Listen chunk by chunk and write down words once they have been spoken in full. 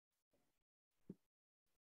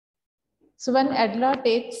So when Adela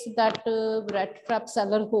takes that rat trap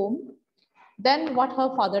seller home, then what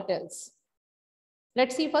her father tells.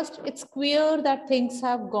 Let's see first, it's clear that things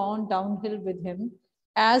have gone downhill with him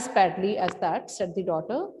as badly as that, said the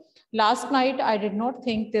daughter. Last night, I did not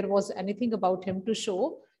think there was anything about him to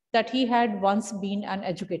show that he had once been an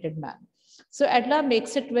educated man. So Adela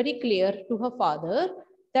makes it very clear to her father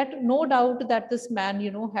that no doubt that this man,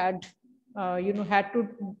 had to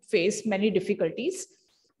face many difficulties.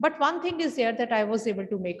 But one thing is there that I was able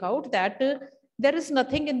to make out that there is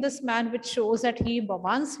nothing in this man which shows that he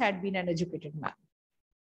once had been an educated man.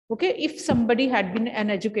 Okay, if somebody had been an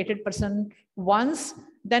educated person once,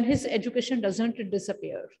 then his education doesn't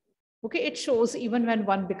disappear. Okay, it shows even when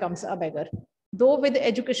one becomes a beggar. Though with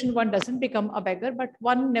education one doesn't become a beggar, but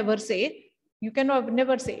one never say, you can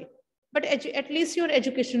never say, but at least your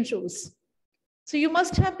education shows. So you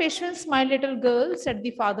must have patience, my little girl, said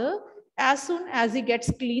the father. As soon as he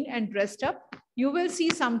gets clean and dressed up, you will see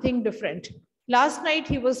something different. Last night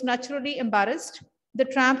he was naturally embarrassed. The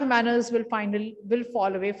tramp manners will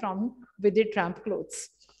fall away from with the tramp clothes.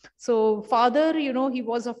 So father, he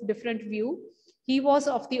was of different view. He was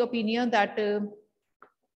of the opinion that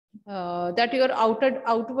that your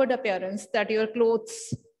outward appearance, that your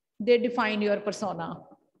clothes, they define your persona.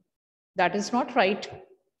 That is not right.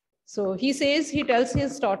 So he tells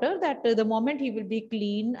his daughter that the moment he will be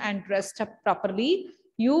clean and dressed up properly,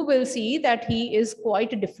 you will see that he is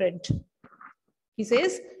quite different. He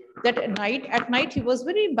says that at night he was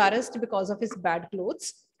very embarrassed because of his bad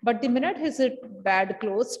clothes. But the minute his bad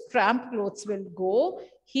clothes, tramp clothes will go,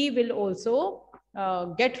 he will also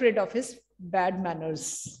get rid of his bad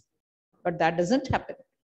manners. But that doesn't happen,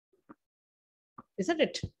 isn't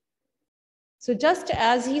it? So just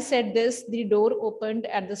as he said this, the door opened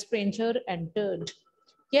and the stranger entered.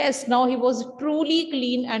 Yes, now he was truly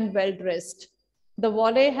clean and well dressed. The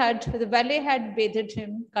valet had bathed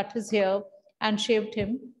him, cut his hair, and shaved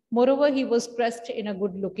him. Moreover, he was dressed in a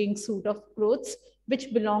good-looking suit of clothes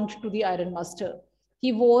which belonged to the ironmaster.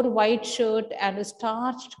 He wore white shirt and a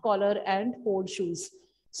starched collar and old shoes.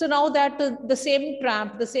 So now that the same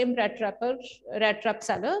tramp, the same rat trap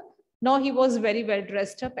seller, now he was very well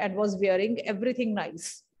dressed up and was wearing everything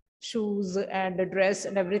nice, shoes and a dress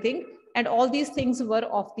and everything. And all these things were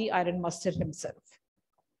of the ironmaster himself.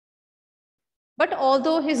 But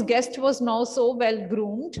although his guest was now so well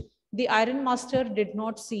groomed, the ironmaster did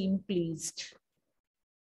not seem pleased.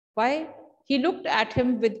 Why? He looked at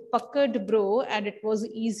him with puckered brow, and it was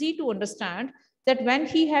easy to understand that when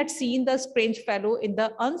he had seen the strange fellow in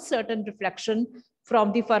the uncertain reflection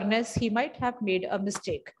from the furnace, he might have made a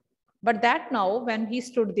mistake. But that now, when he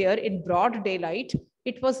stood there in broad daylight,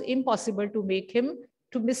 it was impossible to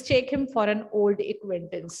mistake him for an old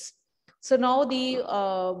acquaintance. So now the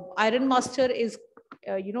ironmaster is,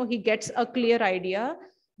 he gets a clear idea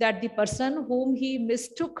that the person whom he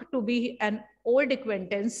mistook to be an old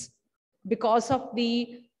acquaintance because of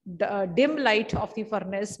the dim light of the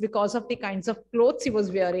furnace, because of the kinds of clothes he was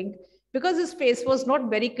wearing, because his face was not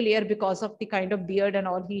very clear because of the kind of beard and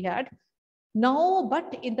all he had. Now,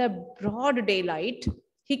 but in the broad daylight,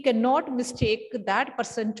 he cannot mistake that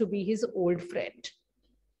person to be his old friend.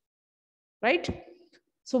 Right?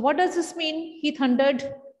 So what does this mean? He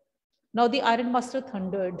thundered. Now the ironmaster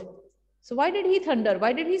thundered. So why did he thunder?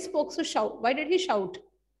 Why did he shout? Why did he shout?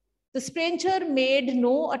 The stranger made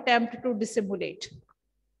no attempt to dissimulate.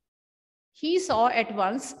 He saw at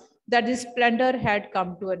once that his splendor had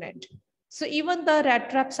come to an end. So even the rat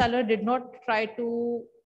trap seller did not try to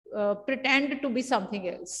pretend to be something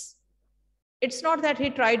else. It's not that he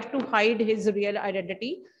tried to hide his real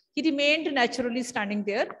identity. He remained naturally standing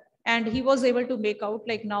there, and he was able to make out,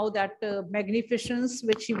 like, now that magnificence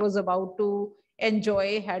which he was about to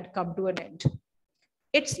enjoy had come to an end.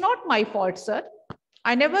 It's not my fault, sir.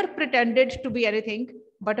 I never pretended to be anything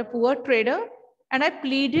but a poor trader, and I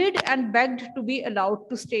pleaded and begged to be allowed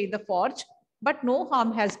to stay in the forge, but no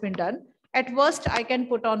harm has been done. At worst, I can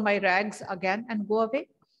put on my rags again and go away.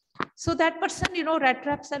 So that person, rat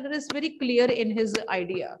trap seller is very clear in his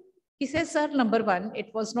idea. He says, sir, number one,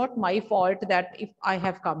 it was not my fault that if I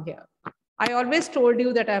have come here. I always told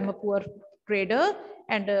you that I'm a poor trader,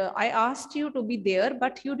 and I asked you to be there,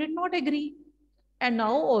 but you did not agree. And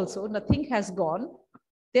now also nothing has gone.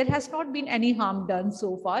 There has not been any harm done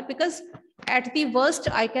so far, because at the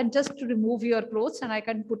worst, I can just remove your clothes and I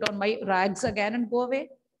can put on my rags again and go away.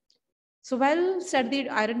 So, well, said the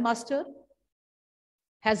ironmaster,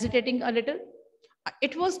 hesitating a little.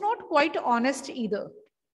 It was not quite honest either.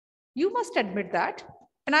 You must admit that.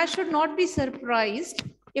 And I should not be surprised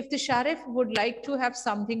if the sheriff would like to have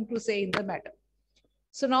something to say in the matter.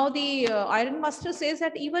 So now the iron master says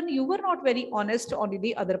that even you were not very honest on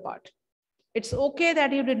the other part. It's okay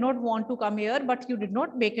that you did not want to come here, but you did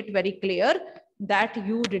not make it very clear that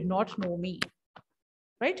you did not know me.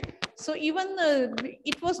 Right? So even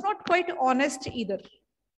it was not quite honest either.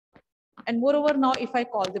 And moreover, now if I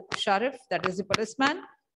call the sheriff, that is the policeman,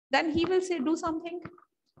 then he will say, do something.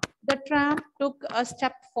 The tramp took a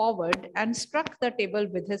step forward and struck the table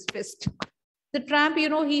with his fist. The tramp,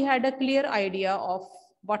 he had a clear idea of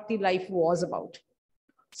what the life was about.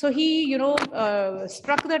 So he,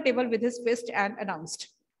 struck the table with his fist and announced.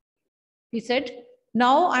 He said,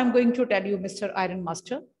 now I'm going to tell you, Mr. Iron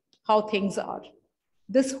Master, how things are.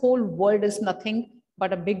 This whole world is nothing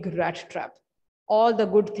but a big rat trap. All the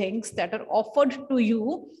good things that are offered to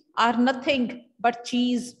you are nothing but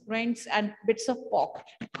cheese, rents, and bits of pork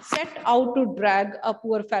set out to drag a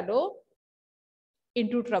poor fellow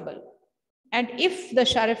into trouble. And if the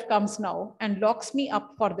sheriff comes now and locks me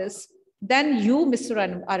up for this, then you,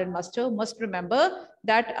 Mr. Iron Master, must remember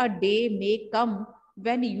that a day may come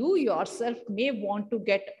when you yourself may want to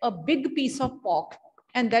get a big piece of pork,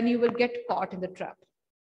 and then you will get caught in the trap.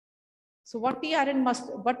 So what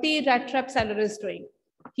the rat trap seller is doing,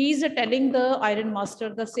 he is telling the Iron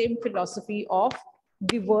Master the same philosophy of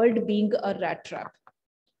the world being a rat trap.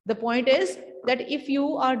 The point is that if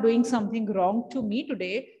you are doing something wrong to me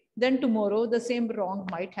today, then tomorrow the same wrong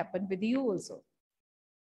might happen with you also.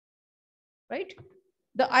 Right?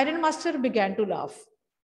 The Iron Master began to laugh.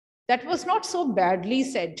 That was not so badly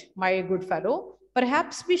said, my good fellow.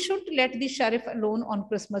 Perhaps we should let the sheriff alone on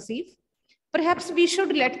Christmas Eve. Perhaps we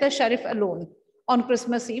should let the sheriff alone on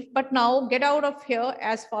Christmas Eve, but now get out of here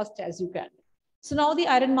as fast as you can. So now the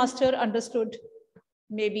Iron Master understood.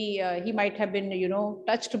 Maybe he might have been,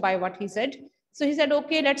 touched by what he said. So he said,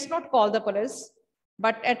 okay, let's not call the police,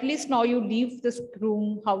 but at least now you leave this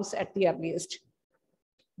room house at the earliest.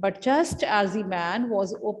 But just as the man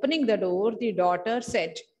was opening the door, the daughter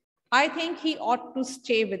said, I think he ought to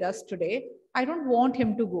stay with us today. I don't want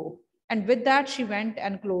him to go. And with that, she went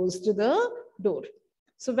and closed the door.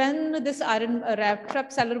 So when this rat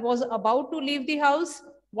trap seller was about to leave the house,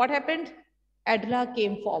 what happened? Adela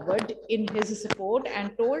came forward in his support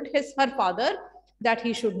and told her father that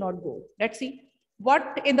he should not go. Let's see.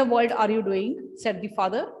 What in the world are you doing? Said the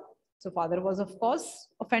father. So father was, of course,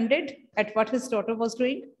 offended at what his daughter was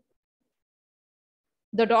doing.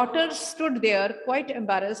 The daughter stood there quite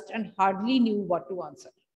embarrassed and hardly knew what to answer.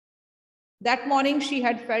 That morning she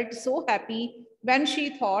had felt so happy when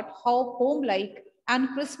she thought how home-like and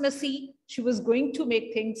Christmassy she was going to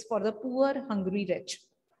make things for the poor, hungry wretch.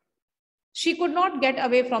 She could not get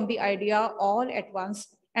away from the idea all at once,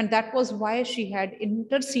 and that was why she had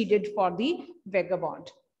interceded for the vagabond.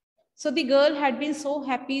 So the girl had been so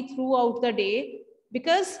happy throughout the day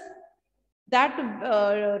because that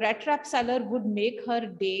rat trap seller would make her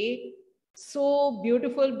day so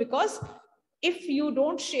beautiful, because if you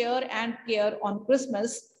don't share and care on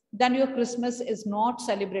Christmas, then your Christmas is not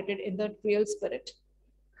celebrated in the real spirit.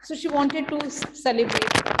 So she wanted to celebrate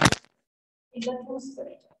in the true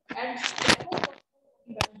spirit. And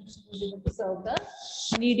she was able to serve the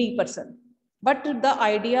needy person. But the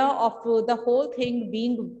idea of the whole thing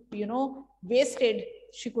being, wasted,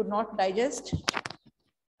 she could not digest,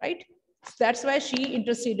 right? So that's why she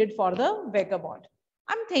interceded for the vagabond.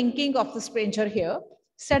 I'm thinking of the stranger here,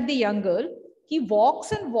 said the young girl. He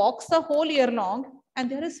walks and walks the whole year long, and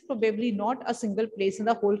there is probably not a single place in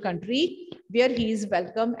the whole country where he is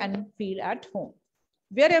welcome and feel at home.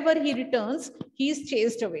 Wherever he returns, he is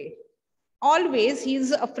chased away. Always he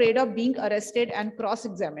is afraid of being arrested and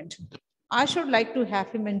cross-examined. I should like to have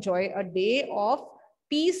him enjoy a day of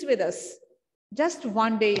peace with us, just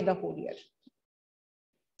one day in the whole year.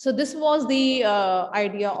 So this was the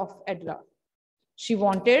idea of Adela. She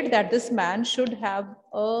wanted that this man should have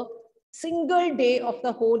a single day of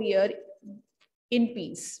the whole year in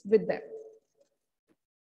peace with them.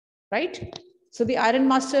 Right? So the Iron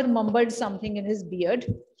Master mumbled something in his beard.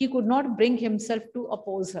 He could not bring himself to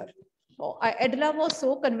oppose her. Oh, Adela was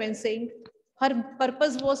so convincing. Her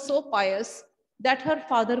purpose was so pious that her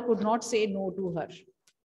father could not say no to her.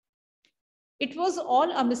 It was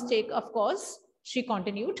all a mistake, of course, she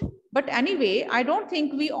continued. But anyway, I don't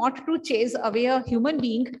think we ought to chase away a human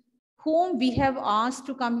being whom we have asked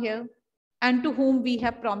to come here and to whom we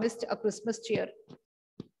have promised a Christmas cheer.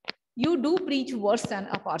 You do preach worse than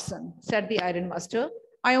a parson, said the Iron Master.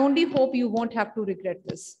 I only hope you won't have to regret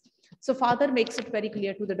this. So father makes it very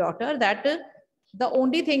clear to the daughter that the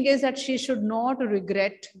only thing is that she should not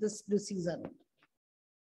regret this season.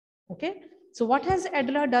 Okay. So what has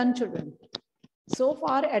Adela done, children? So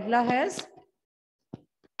far, Adela has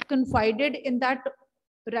confided in that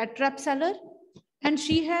rat trap seller, and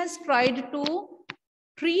she has tried to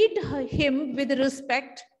treat him with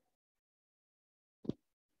respect,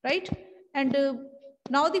 right? And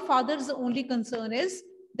now the father's only concern is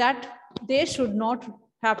that they should not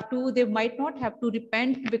have to, they might not have to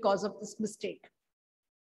repent because of this mistake.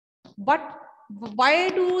 But why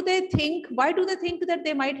do they think that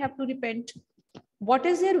they might have to repent? What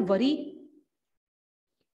is their worry?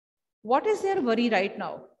 What is their worry right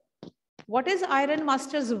now? What is Iron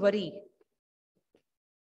Master's worry?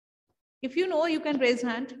 If you know, you can raise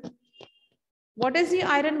hand. What is the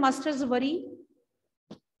Iron Master's worry?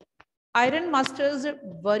 Iron Master's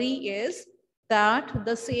worry is that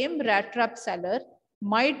the same rat trap seller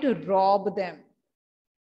might rob them,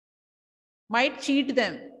 might cheat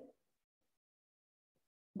them.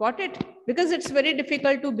 Got it? Because it's very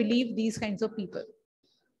difficult to believe these kinds of people.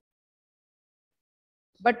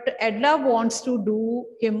 But Edla wants to do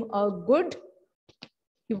him a good.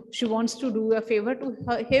 She wants to do a favor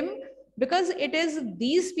to him, because it is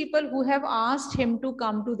these people who have asked him to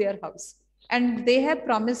come to their house and they have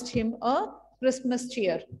promised him a Christmas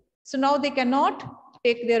cheer. So now they cannot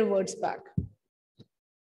take their words back.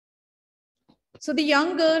 So the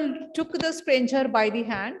young girl took the stranger by the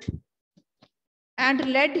hand and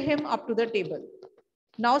led him up to the table.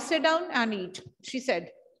 Now sit down and eat, she said,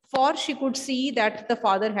 for she could see that the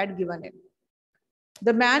father had given in.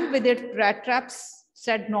 The man with its rat traps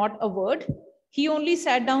said not a word. He only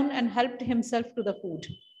sat down and helped himself to the food.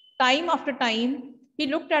 Time after time, he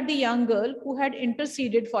looked at the young girl who had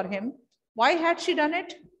interceded for him. Why had she done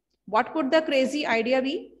it? What could the crazy idea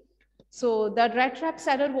be? So the rat trap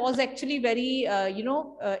seller was actually very,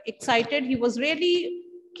 excited. He was really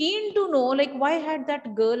keen to know, like, why had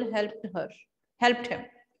that girl helped him?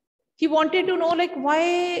 He wanted to know, like, why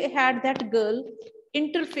had that girl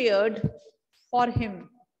interfered for him?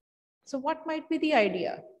 So what might be the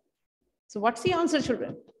idea? So what's the answer,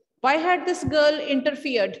 children? Why had this girl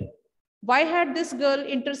interfered? Why had this girl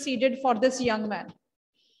interceded for this young man?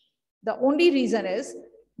 The only reason is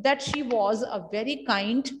that she was a very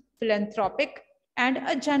kind, philanthropic, and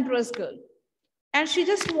a generous girl. And she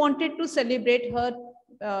just wanted to celebrate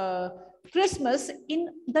her Christmas in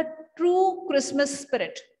the true Christmas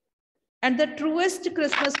spirit. And the truest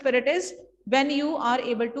Christmas spirit is when you are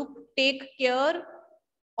able to take care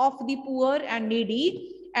of the poor and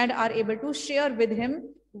needy and are able to share with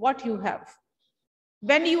him what you have.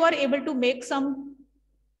 When you are able to make some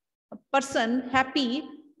person happy,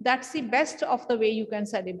 that's the best of the way you can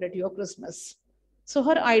celebrate your Christmas. So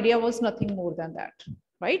her idea was nothing more than that,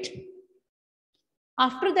 right?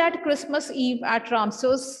 After that, Christmas Eve at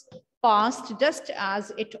Ramses passed just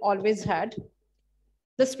as it always had.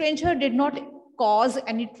 The stranger did not cause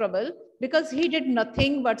any trouble because he did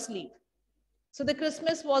nothing but sleep. So the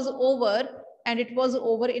Christmas was over, and it was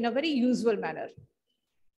over in a very usual manner.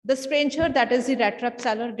 The stranger, that is the rat trap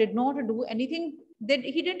seller, did not do anything.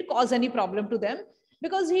 He didn't cause any problem to them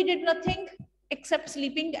because he did nothing except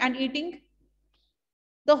sleeping and eating.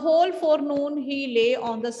 The whole forenoon he lay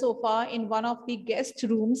on the sofa in one of the guest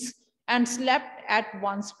rooms and slept at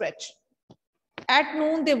one stretch. At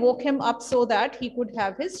noon, they woke him up so that he could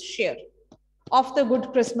have his share of the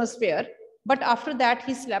good Christmas fare. But after that,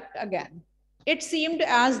 he slept again. It seemed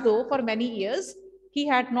as though for many years, he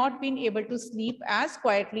had not been able to sleep as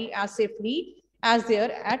quietly, as safely as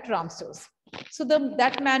there at Ramses. So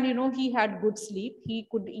that man, he had good sleep. He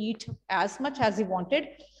could eat as much as he wanted.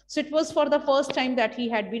 So it was for the first time that he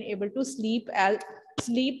had been able to sleep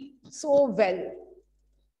so well.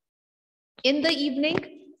 In the evening,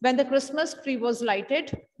 when the Christmas tree was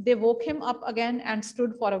lighted, they woke him up again and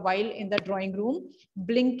stood for a while in the drawing room,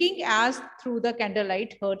 blinking as through the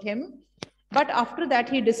candlelight hurt him. But after that,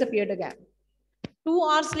 he disappeared again. 2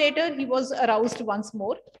 hours later, he was aroused once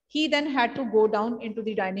more. He then had to go down into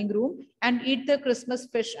the dining room and eat the Christmas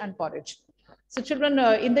fish and porridge. So children,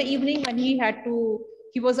 in the evening when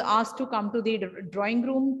he was asked to come to the drawing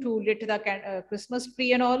room to lit the Christmas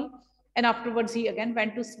tree and all. And afterwards, he again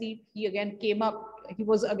went to sleep. He again came up. He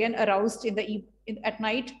was again aroused at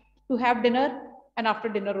night to have dinner. And after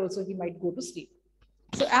dinner also, he might go to sleep.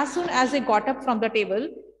 So as soon as they got up from the table,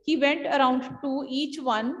 he went around to each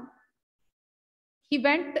one. He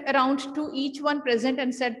went around to each one present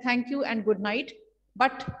and said, thank you and good night.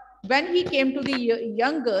 But when he came to the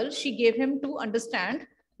young girl, she gave him to understand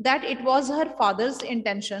that it was her father's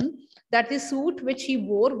intention that the suit which he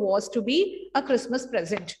wore was to be a Christmas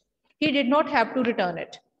present. He did not have to return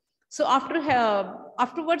it. So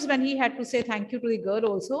afterwards, when he had to say thank you to the girl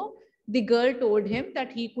also, the girl told him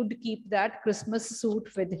that he could keep that Christmas suit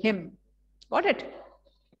with him. Got it?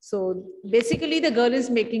 So basically the girl is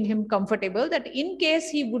making him comfortable that in case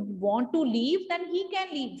he would want to leave, then he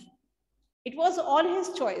can leave. It was all his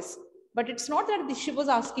choice. But it's not that she was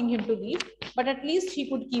asking him to leave, but at least he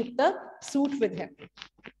could keep the suit with him.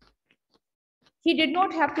 He did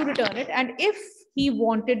not have to return it. And if he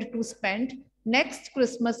wanted to spend next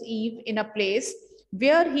Christmas Eve in a place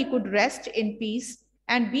where he could rest in peace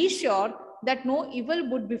and be sure that no evil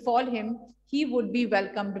would befall him, he would be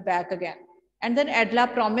welcomed back again. And then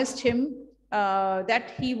Edla promised him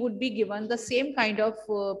that he would be given the same kind of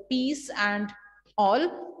peace and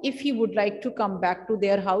all if he would like to come back to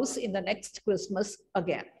their house in the next Christmas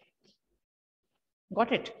again.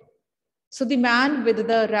 Got it? So the man with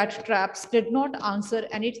the rat traps did not answer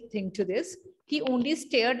anything to this. He only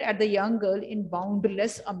stared at the young girl in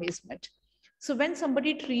boundless amazement. So when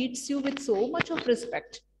somebody treats you with so much of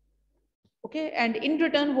respect, okay, and in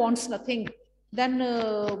return wants nothing, then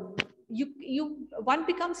one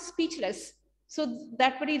becomes speechless. So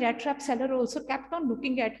that very rat trap seller also kept on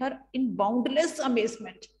looking at her in boundless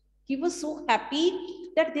amazement. He was so happy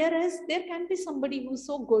that there can be somebody who's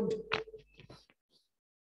so good.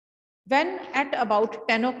 When at about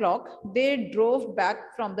 10 o'clock, they drove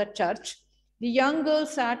back from the church, the young girl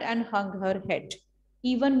sat and hung her head,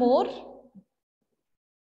 even more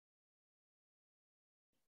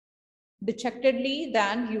dejectedly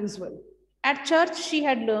than usual. At church, she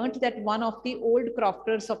had learned that one of the old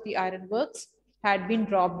crofters of the ironworks had been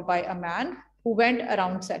robbed by a man who went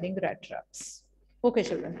around selling rat traps. Okay,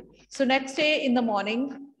 children. So next day in the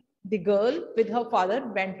morning, the girl with her father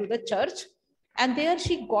went to the church, and there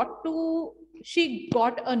she got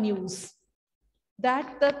a news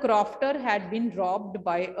that the crofter had been robbed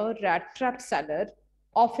by a rat trap seller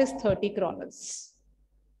of his 30 kroners.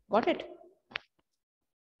 Got it?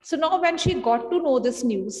 So now when she got to know this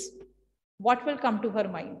news, what will come to her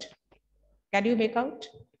mind? Can you make out?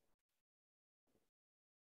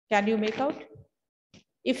 Can you make out?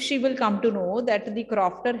 If she will come to know that the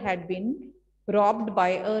crofter had been robbed by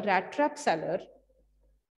a rat trap seller,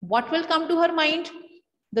 what will come to her mind?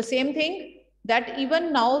 The same thing, that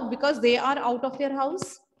even now, because they are out of their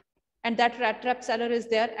house and that rat trap seller is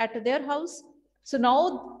there at their house. So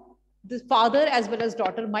now the father as well as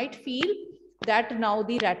daughter might feel that now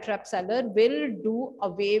the rat trap seller will do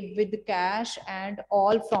away with the cash and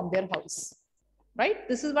all from their house, right?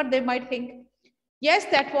 This is what they might think. Yes,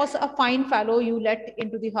 that was a fine fellow you let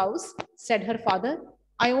into the house, said her father.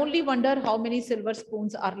 I only wonder how many silver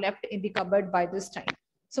spoons are left in the cupboard by this time.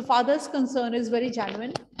 So father's concern is very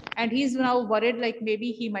genuine, and he's now worried like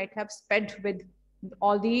maybe he might have spent with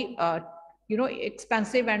all the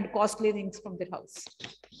expensive and costly things from their house.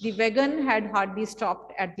 The wagon had hardly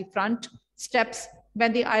stopped at the front steps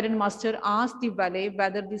when the ironmaster asked the valet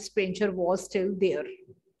whether the stranger was still there.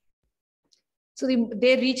 So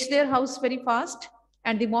they reached their house very fast,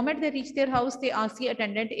 and the moment they reached their house, they asked the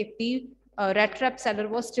attendant if the rat trap seller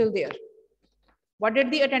was still there. What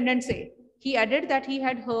did the attendant say? He added that he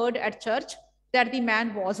had heard at church that the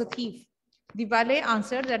man was a thief. The valet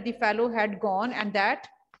answered that the fellow had gone and that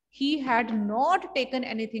he had not taken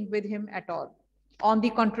anything with him at all. On the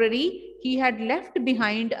contrary, he had left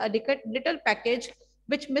behind a little package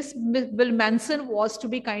which Miss Wilmanson was to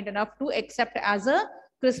be kind enough to accept as a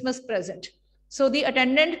Christmas present. So the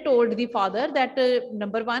attendant told the father that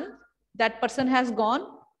number one, that person has gone,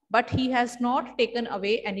 but he has not taken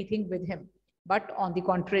away anything with him. But on the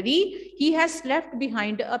contrary, he has left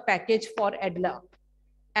behind a package for Edla.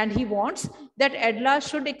 And he wants that Edla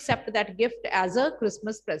should accept that gift as a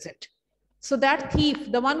Christmas present. So that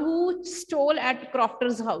thief, the one who stole at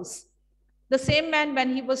Crofter's house, the same man,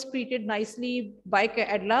 when he was treated nicely by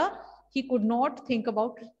Edla, he could not think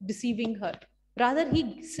about deceiving her. Rather,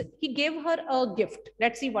 he gave her a gift.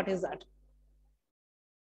 Let's see what is that.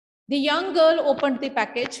 The young girl opened the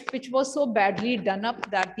package, which was so badly done up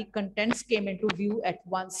that the contents came into view at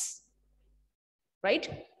once.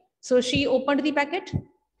 Right? So she opened the packet.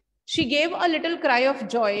 She gave a little cry of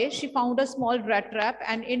joy. She found a small rat trap,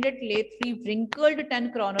 and in it lay 3 wrinkled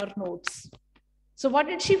 10 kroner notes. So what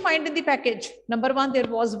did she find in the package? Number one, there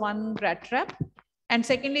was 1 rat trap. And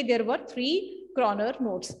secondly, there were 3 kroner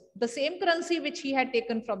notes, the same currency which he had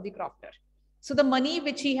taken from the crofter. So the money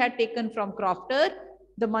which he had taken from crofter,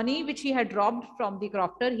 the money which he had robbed from the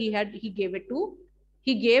crofter,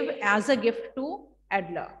 he gave as a gift to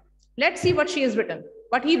Adler. Let's see what she has written,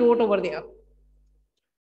 what he wrote over there.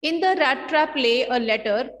 In the rat trap lay a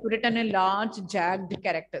letter written in large jagged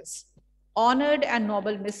characters. Honored and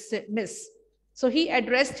noble Miss. So he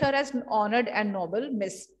addressed her as honored and noble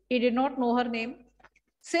Miss. He did not know her name.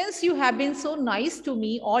 Since you have been so nice to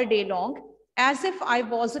me all day long, as if I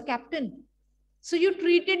was a captain. So you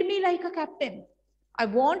treated me like a captain. I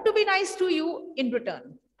want to be nice to you in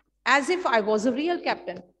return, as if I was a real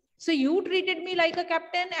captain. So you treated me like a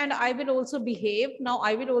captain, and I will also behave. Now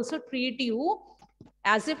I will also treat you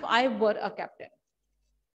as if I were a captain.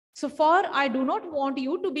 So for I do not want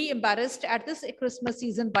you to be embarrassed at this Christmas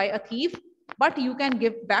season by a thief, but you can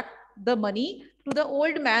give back the money to the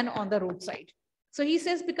old man on the roadside. So he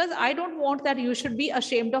says, because I don't want that you should be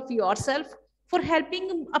ashamed of yourself for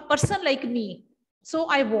helping a person like me. So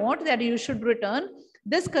I want that you should return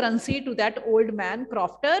this currency to that old man,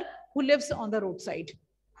 crofter, who lives on the roadside,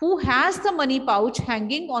 who has the money pouch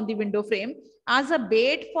hanging on the window frame as a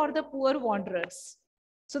bait for the poor wanderers.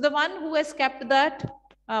 So the one who has kept that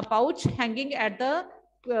pouch hanging at the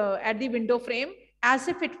window frame as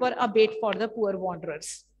if it were a bait for the poor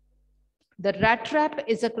wanderers. The rat trap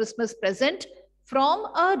is a Christmas present from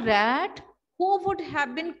a rat who would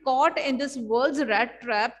have been caught in this world's rat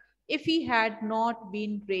trap if he had not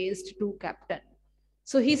been raised to captain.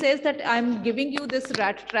 So he says that I'm giving you this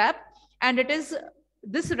rat trap, and it is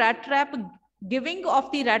this rat trap, giving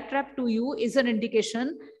of the rat trap to you is an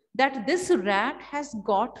indication that this rat has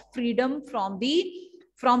got freedom from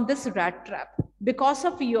this rat trap because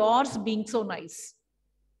of yours being so nice.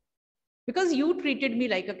 Because you treated me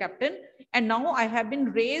like a captain, and now I have been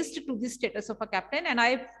raised to the status of a captain, and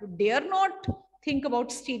I dare not think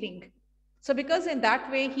about stealing. So because in that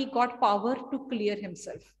way he got power to clear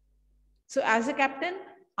himself. So as a captain,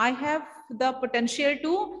 I have the potential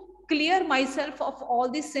to clear myself of all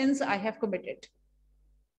the sins I have committed.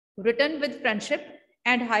 Written with friendship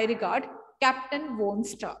and high regard, Captain Von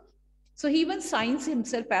Star. So he even signs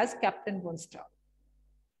himself as Captain Von Star,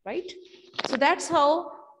 right? So that's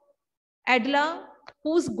how Adela,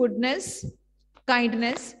 whose goodness,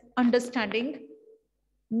 kindness, understanding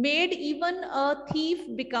made even a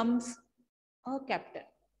thief becomes a captain.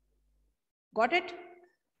 Got it?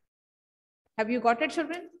 Have you got it,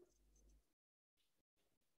 children?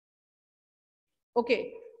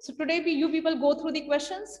 Okay. So today you people go through the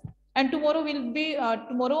questions, and tomorrow we'll be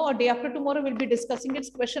tomorrow or day after tomorrow we'll be discussing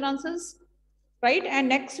its question answers, right? And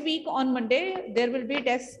next week on Monday there will be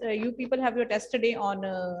tests. You people have your test today on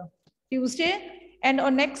Tuesday, and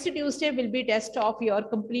on next Tuesday will be test of your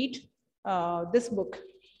complete this book.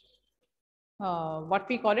 What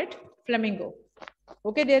we call it, Flamingo.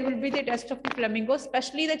 Okay, there will be the test of the Flamingo,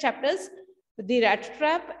 especially the chapters, the Rat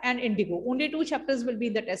Trap and Indigo. Only 2 chapters will be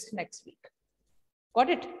in the test next week. Got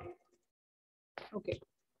it? Okay.